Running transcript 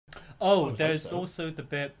Oh, there's also the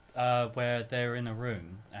bit where they're in a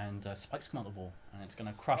room and spikes come out the wall and it's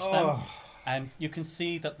going to crush them. And you can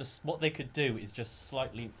see that what they could do is just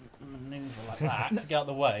slightly maneuver like that to get out of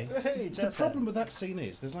the way. Hey, the problem with that scene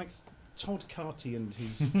is there's like Todd Carty and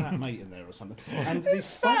his fat mate in there or something. And these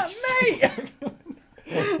spikes... Fat mate!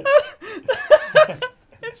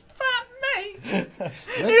 It's fat mate!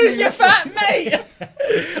 Who's your fat mate?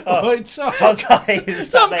 Todd Carty is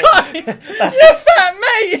Tom fat Carty! mate. You're fat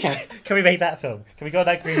mate! Can we make that film? Can we go on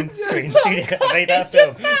that green screen studio and make that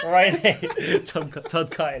film right there?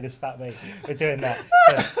 Todd Carty and his fat mate. We're doing that.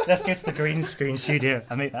 So let's go to the green screen studio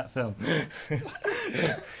and make that film.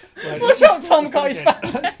 Watch out, Tom Carty's fat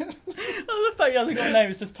mate! Oh, the fact he hasn't got a name,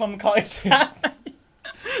 it's just Tom Carty's fat mate.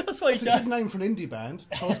 That's what he's It's a good done. name for an indie band.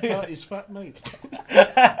 Todd Carty's fat mate.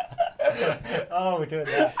 Oh, we're doing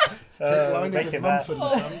that. Lining Make with it Mumford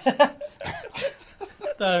and Sons.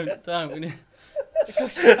 Don't. We need...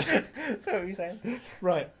 That's what you saying.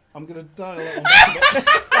 Right, I'm going to dial that one back a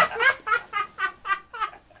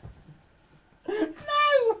bit.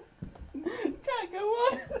 No! Can't go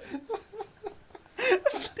on.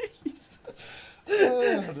 Please.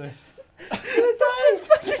 Oh, dear.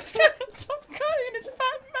 It's got Tom Carty and his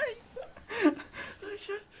fat mate.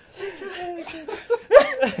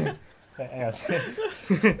 Hang on.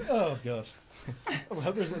 Oh, God. I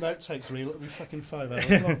hope there isn't an outtakes reel. It'll be fucking 5 hours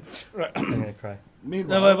long. Right. I'm going to cry.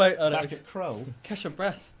 Meanwhile, No, wait. back at Kroll. Catch your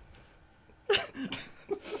breath.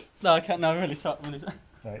 No, I can't. No, really sorry.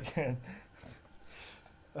 Right.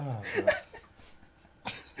 Oh, God.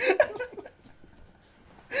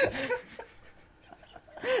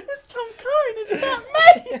 It's Tom Carty and his fat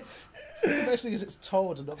mate. The best thing is it's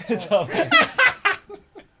Todd and not Todd. Tom.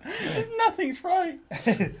 Nothing's right.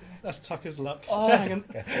 That's Tucker's luck. Oh. Hanging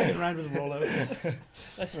around with Rollo.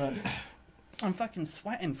 That's right. I'm fucking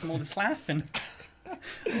sweating from all this laughing.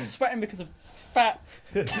 I'm sweating because of fat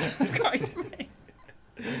Carty's mate.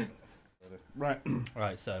 Right.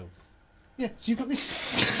 Right, so. Yeah, so you've got this...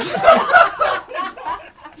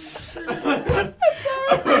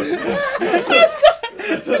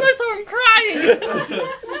 That's why I'm crying.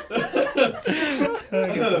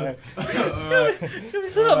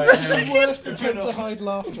 That's the worst attempt to hide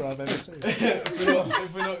laughter I've ever seen.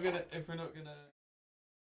 If we're not gonna